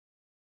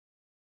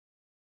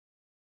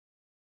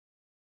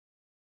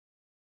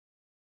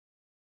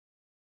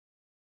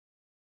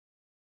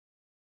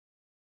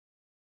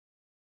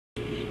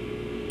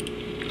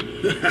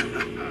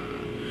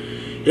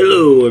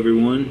Hello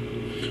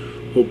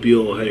everyone, hope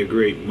you all had a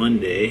great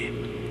Monday.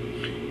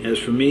 As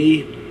for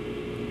me,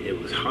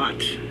 it was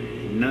hot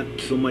and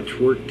not so much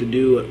work to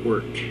do at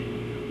work.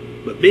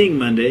 But being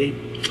Monday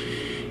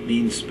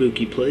means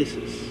spooky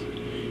places.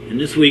 And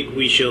this week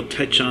we shall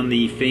touch on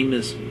the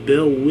famous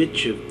Bell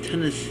Witch of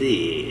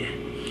Tennessee.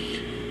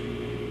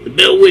 The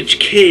Bell Witch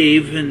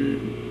Cave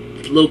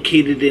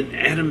located in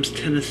Adams,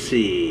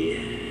 Tennessee.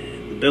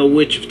 The Bell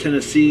Witch of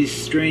Tennessee's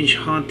strange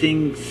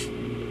hauntings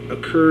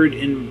occurred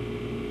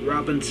in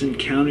Robinson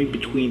County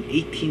between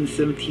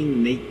 1817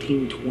 and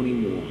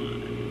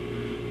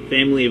 1821. The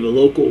family of a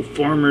local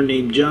farmer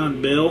named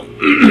John Bell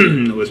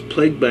was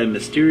plagued by a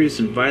mysterious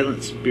and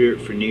violent spirit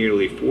for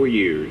nearly 4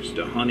 years.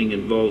 The haunting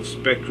involved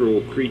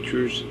spectral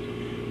creatures,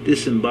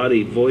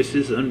 disembodied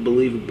voices,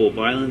 unbelievable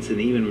violence,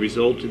 and even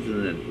resulted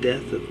in the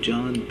death of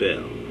John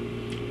Bell,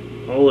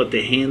 all at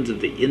the hands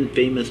of the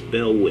infamous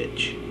Bell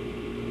Witch.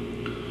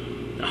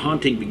 The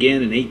haunting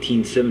began in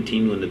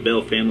 1817 when the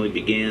Bell family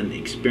began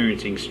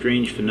experiencing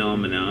strange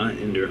phenomena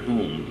in their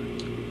home.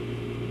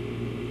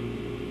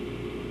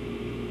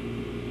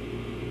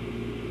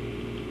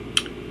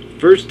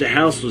 First, the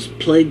house was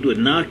plagued with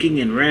knocking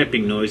and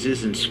rapping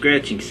noises and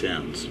scratching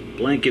sounds.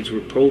 Blankets were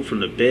pulled from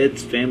the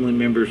beds, family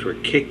members were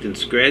kicked and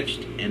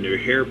scratched, and their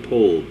hair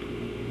pulled.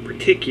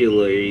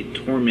 Particularly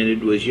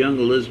tormented was young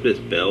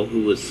Elizabeth Bell,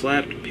 who was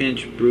slapped,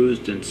 pinched,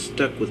 bruised, and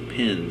stuck with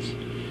pins.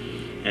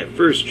 At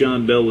first,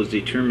 John Bell was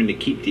determined to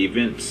keep the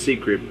event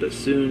secret, but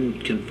soon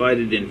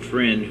confided in a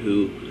friend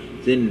who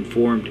then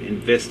informed an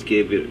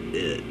investigative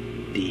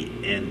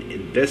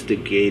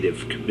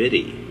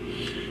committee.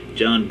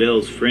 John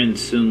Bell's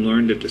friends soon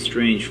learned that the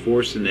strange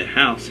force in the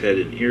house had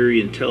an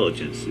eerie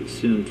intelligence. It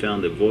soon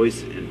found a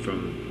voice, and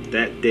from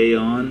that day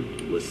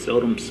on was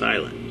seldom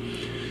silent.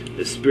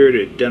 The spirit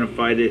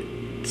identified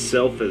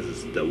itself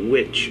as the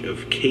Witch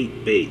of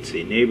Kate Bates,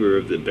 a neighbor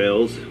of the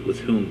Bells,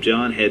 with whom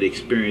John had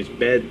experienced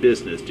bad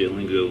business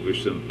dealings over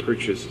some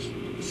purchased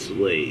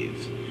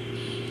slaves.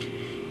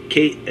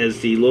 Kate, as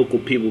the local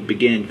people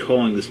began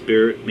calling the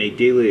spirit, made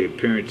daily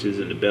appearances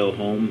in the Bell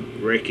home,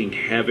 wreaking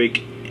havoc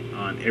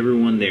on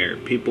everyone there.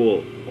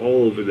 People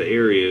all over the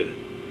area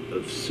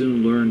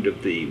soon learned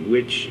of the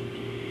witch,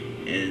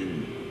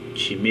 and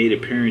she made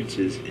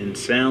appearances in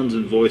sounds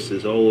and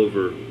voices all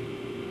over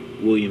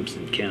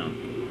Robertson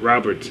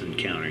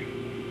County.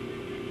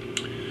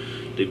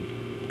 The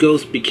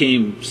ghost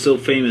became so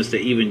famous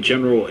that even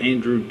General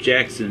Andrew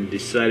Jackson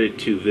decided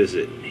to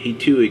visit. He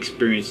too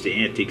experienced the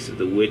antics of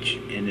the witch,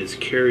 and his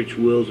carriage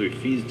wheels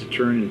refused to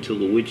turn until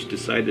the witch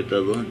decided to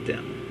let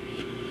them.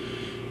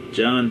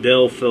 John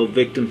Bell fell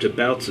victim to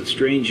bouts of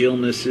strange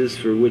illnesses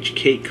for which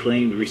Kate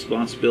claimed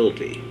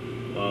responsibility.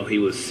 While he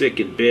was sick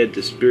in bed,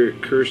 the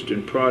spirit cursed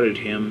and prodded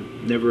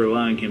him, never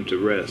allowing him to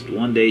rest.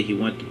 One day he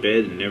went to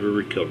bed and never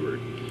recovered.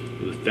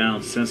 He was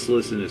found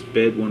senseless in his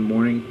bed one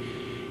morning,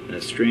 and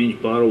a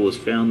strange bottle was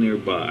found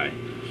nearby.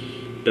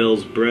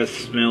 Bell's breath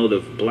smelled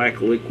of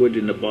black liquid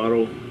in the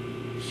bottle,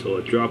 so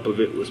a drop of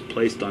it was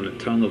placed on the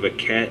tongue of a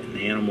cat, and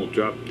the animal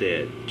dropped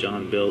dead.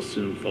 John Bell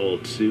soon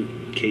followed suit,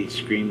 and Kate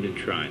screamed in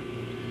triumph.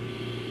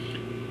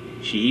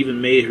 She even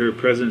made her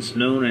presence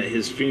known at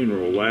his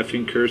funeral,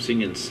 laughing,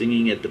 cursing, and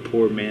singing at the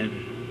poor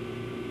man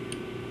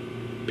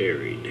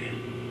buried.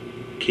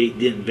 Kate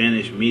didn't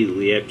vanish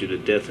immediately after the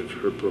death of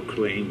her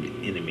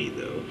proclaimed enemy,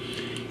 though.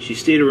 She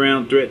stayed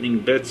around threatening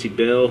Betsy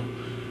Bell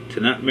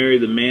to not marry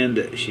the man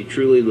that she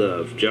truly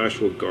loved,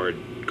 Joshua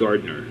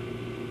Gardner.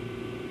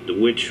 The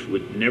witch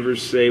would never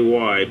say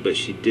why, but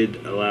she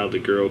did allow the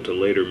girl to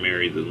later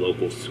marry the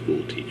local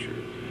school teacher,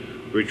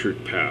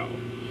 Richard Powell.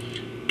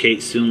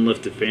 Kate soon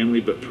left the family,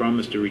 but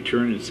promised to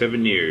return in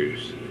 7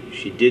 years.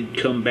 She did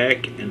come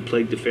back and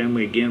plagued the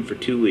family again for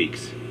 2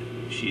 weeks.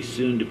 She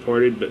soon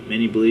departed, but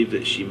many believe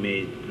that she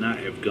may not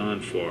have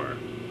gone far.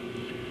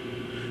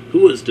 Who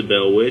was the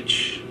Bell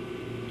Witch?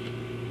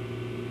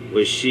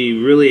 Was she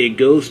really a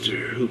ghost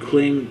who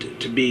claimed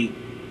to be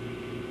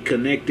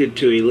connected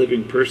to a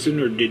living person,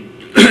 or did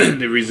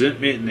the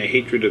resentment and the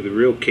hatred of the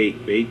real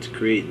Kate Bates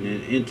create an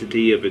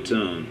entity of its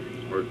own?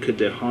 Or could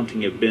the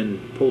haunting have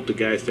been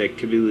poltergeist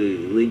activity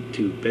linked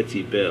to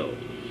Betsy Bell?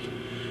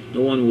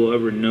 No one will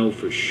ever know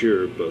for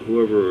sure, but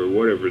whoever or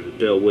whatever the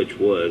Bell Witch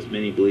was,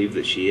 many believe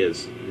that she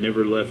has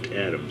never left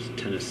Adams,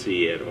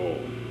 Tennessee at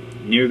all.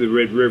 Near the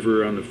Red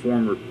River on the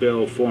former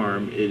Bell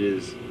farm, it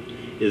is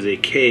a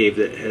cave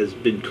that has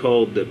been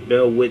called the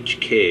Bell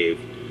Witch Cave.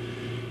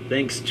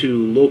 Thanks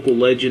to local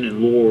legend and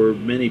lore,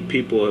 many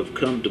people have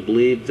come to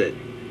believe that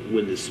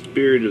when the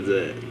spirit of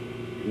the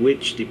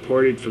witch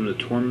departed from the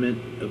torment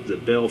of the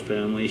Bell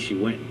family, she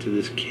went into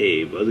this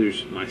cave.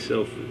 Others,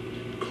 myself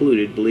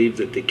included, believe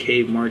that the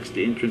cave marks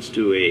the entrance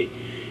to a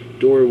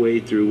doorway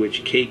through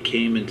which Kate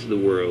came into the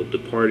world,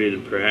 departed,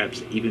 and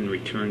perhaps even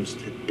returns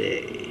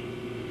today.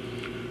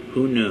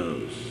 Who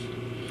knows?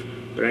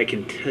 But I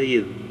can tell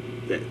you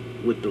that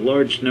with the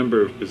large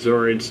number of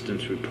bizarre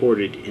incidents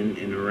reported in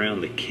and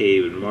around the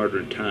cave in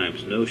modern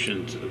times,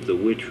 notions of the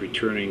witch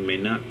returning may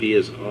not be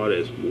as odd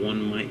as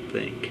one might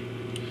think.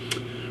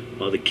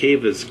 While the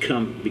cave has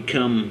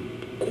become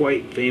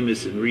quite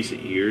famous in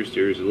recent years,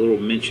 there is a little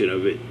mention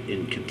of it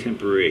in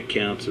contemporary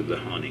accounts of the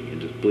haunting.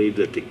 It is believed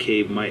that the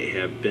cave might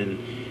have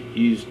been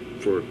used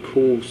for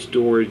cool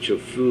storage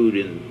of food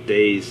in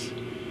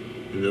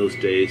those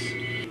days.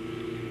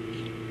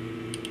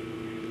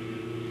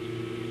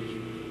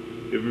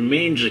 It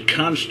remains a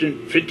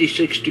constant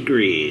 56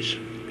 degrees.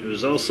 It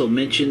was also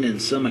mentioned in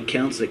some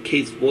accounts that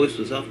Kate's voice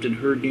was often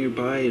heard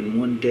nearby, and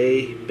one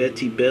day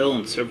Betsy Bell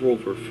and several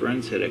of her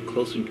friends had a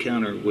close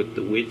encounter with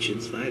the witch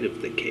inside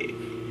of the cave.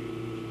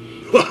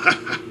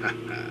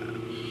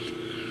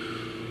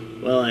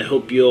 Well, I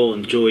hope you all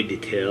enjoyed the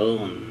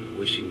tale, and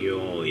wishing you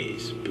all a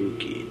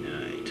spooky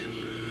night.